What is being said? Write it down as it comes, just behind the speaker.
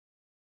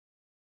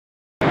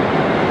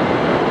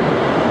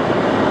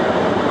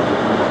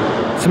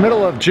It's the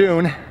middle of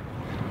June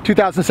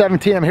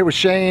 2017. I'm here with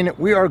Shane.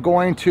 We are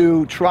going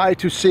to try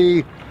to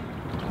see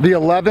the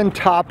 11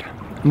 top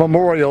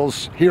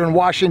memorials here in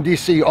Washington,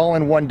 D.C. all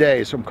in one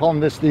day. So I'm calling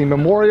this the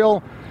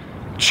Memorial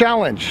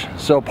Challenge.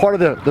 So part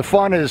of the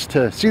fun is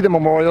to see the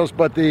memorials,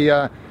 but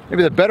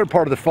maybe the better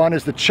part of the fun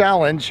is the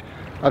challenge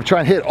of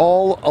trying to hit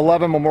all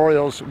 11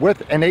 memorials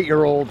with an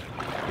 8-year-old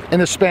in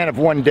the span of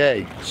one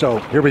day. So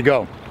here we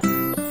go.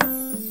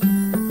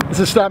 This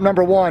is stop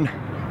number 1,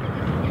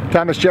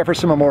 Thomas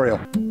Jefferson Memorial.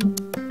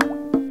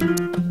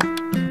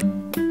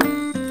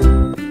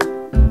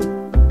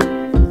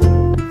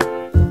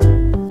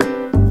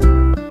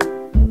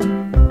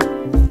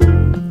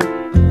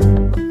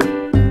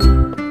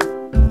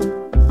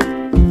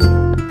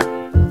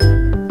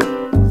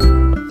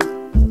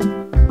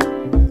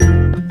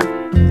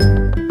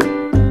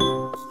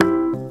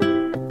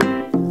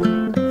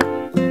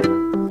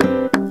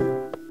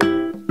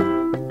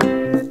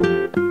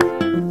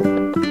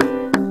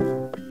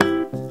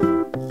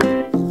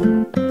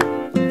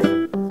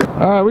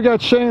 Alright, we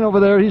got Shane over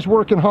there. He's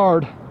working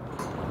hard.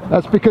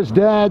 That's because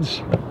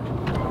Dad's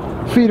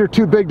feet are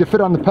too big to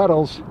fit on the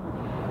pedals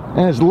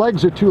and his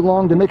legs are too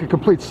long to make a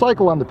complete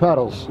cycle on the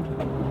pedals.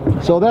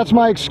 So that's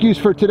my excuse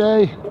for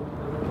today.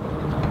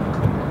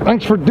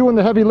 Thanks for doing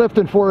the heavy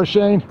lifting for us,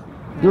 Shane.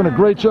 Doing a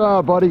great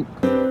job, buddy.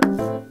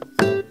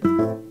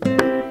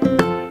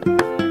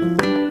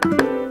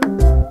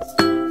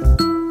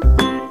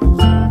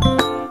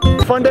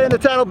 Fun day in the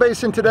Tidal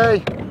Basin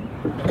today.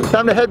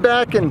 Time to head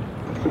back and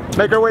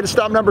make our way to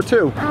stop number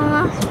 2.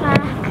 Almost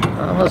back.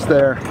 Almost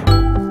there.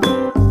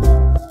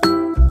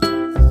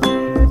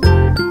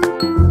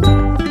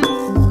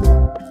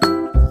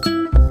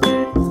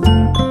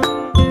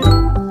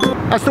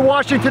 That's the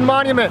Washington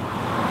Monument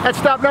at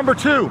stop number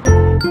 2.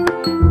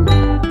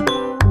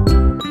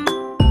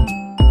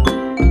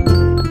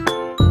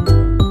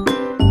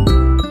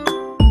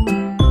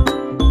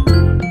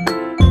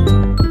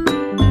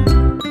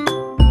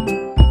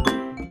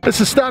 This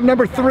is stop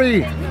number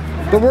 3.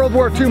 The World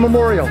War II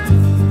Memorial.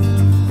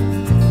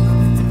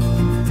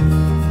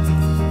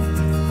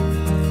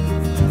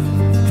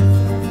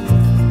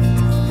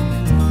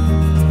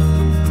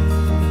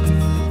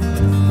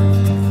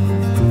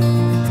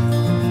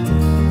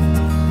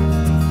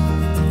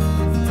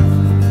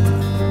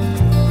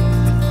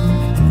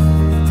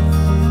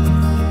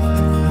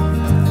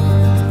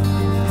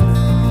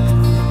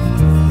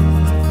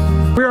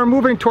 We are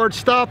moving towards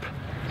stop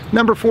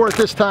number 4 at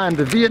this time,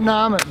 the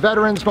Vietnam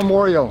Veterans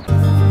Memorial.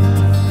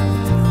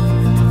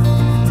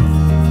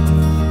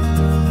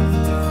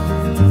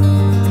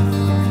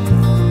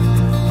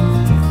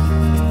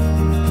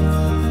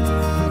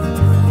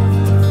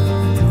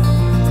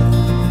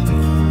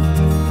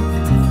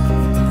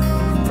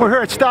 We're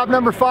here at stop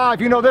number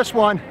 5. You know this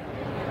one,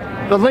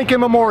 the Lincoln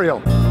Memorial.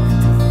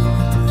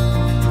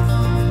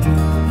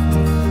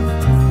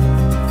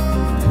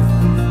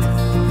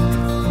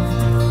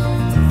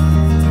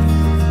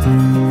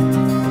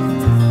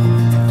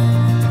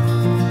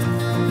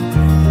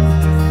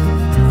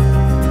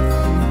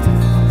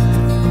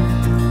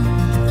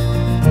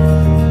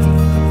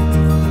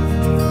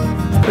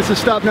 This is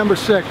stop number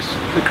 6,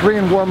 the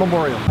Korean War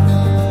Memorial.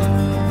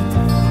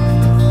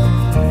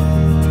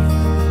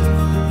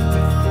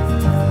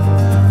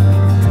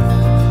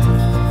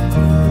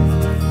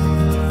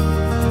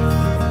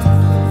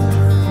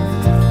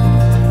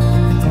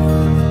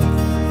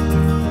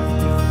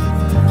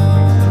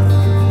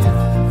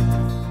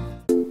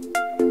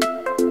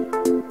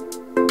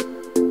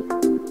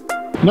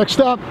 Next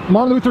stop,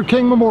 Martin Luther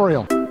King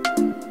Memorial.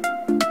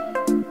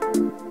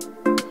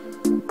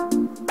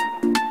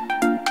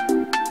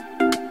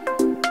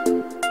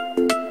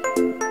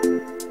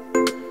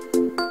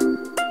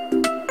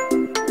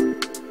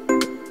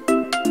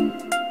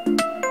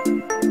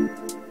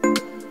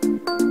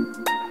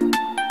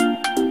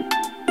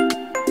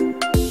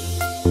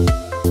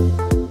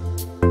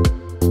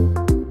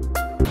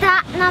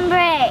 Stop number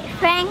 8,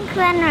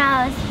 Franklin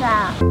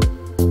Roosevelt.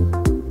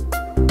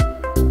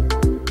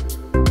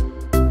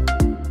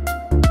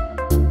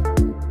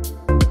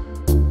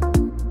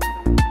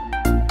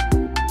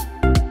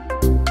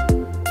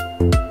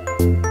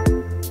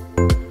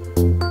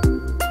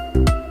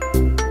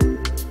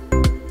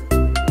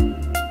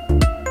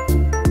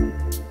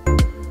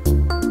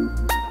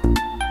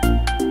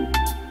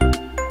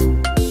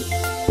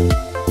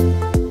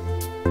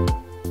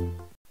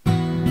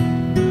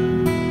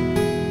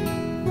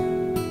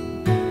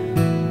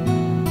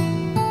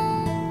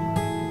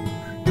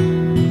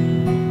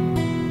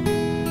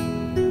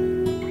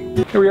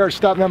 Here we are at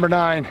stop number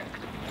 9,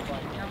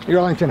 the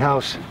Arlington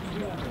house,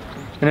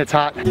 and it's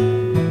hot.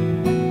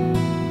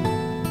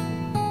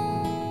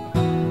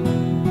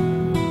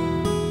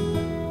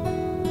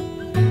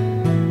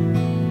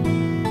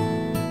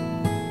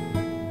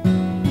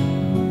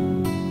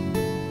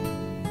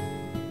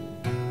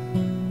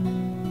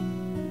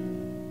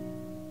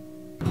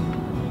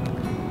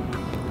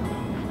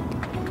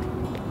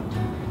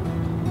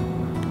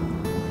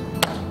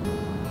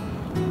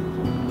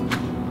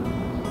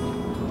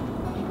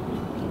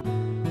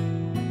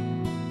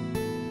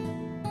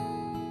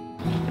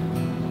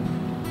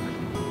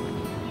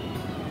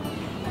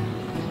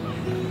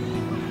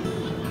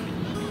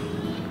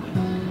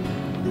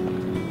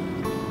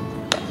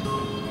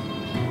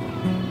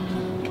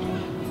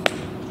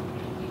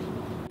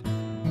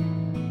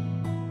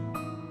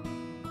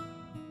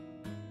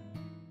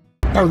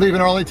 We're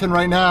leaving Arlington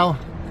right now,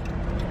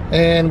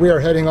 and we are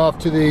heading off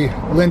to the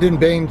Lyndon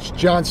Baines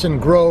Johnson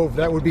Grove.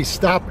 That would be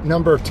stop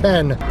number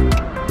 10.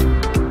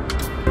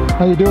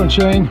 How you doing,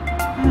 Shane?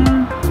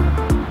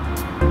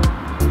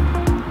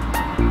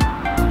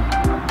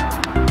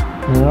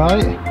 You all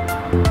right?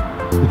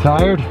 You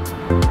tired?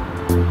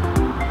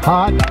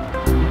 Hot?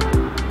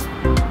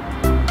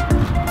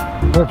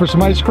 Ready for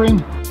some ice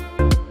cream?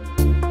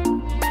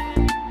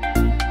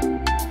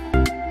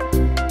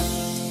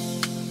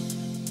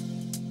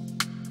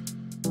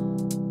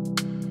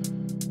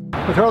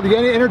 With hardly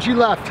any energy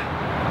left,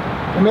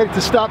 we made it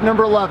to stop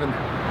number 11,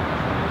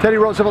 Teddy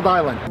Roosevelt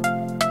Island.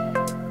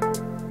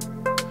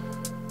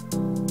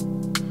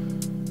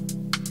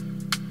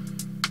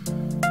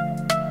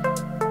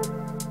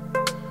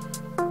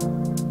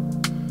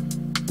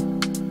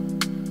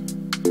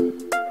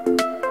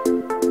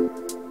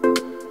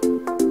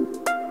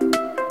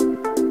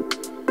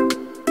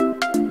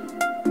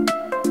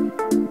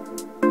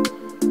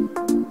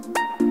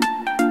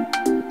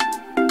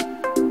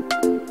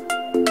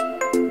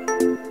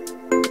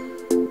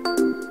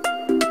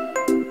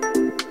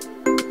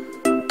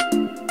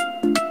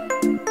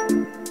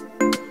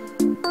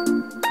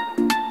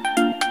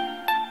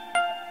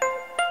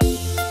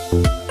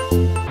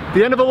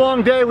 The end of a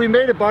long day, we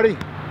made it, buddy.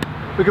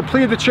 We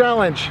completed the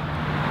challenge.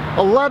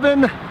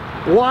 11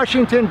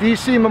 Washington,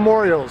 D.C.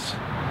 memorials,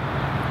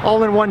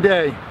 all in one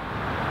day.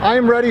 I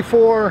am ready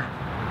for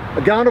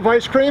a gallon of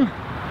ice cream,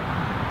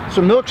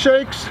 some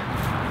milkshakes,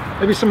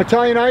 maybe some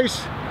Italian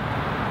ice,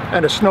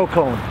 and a snow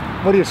cone.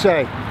 What do you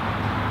say?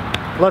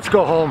 Let's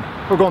go home.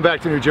 We're going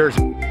back to New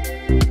Jersey.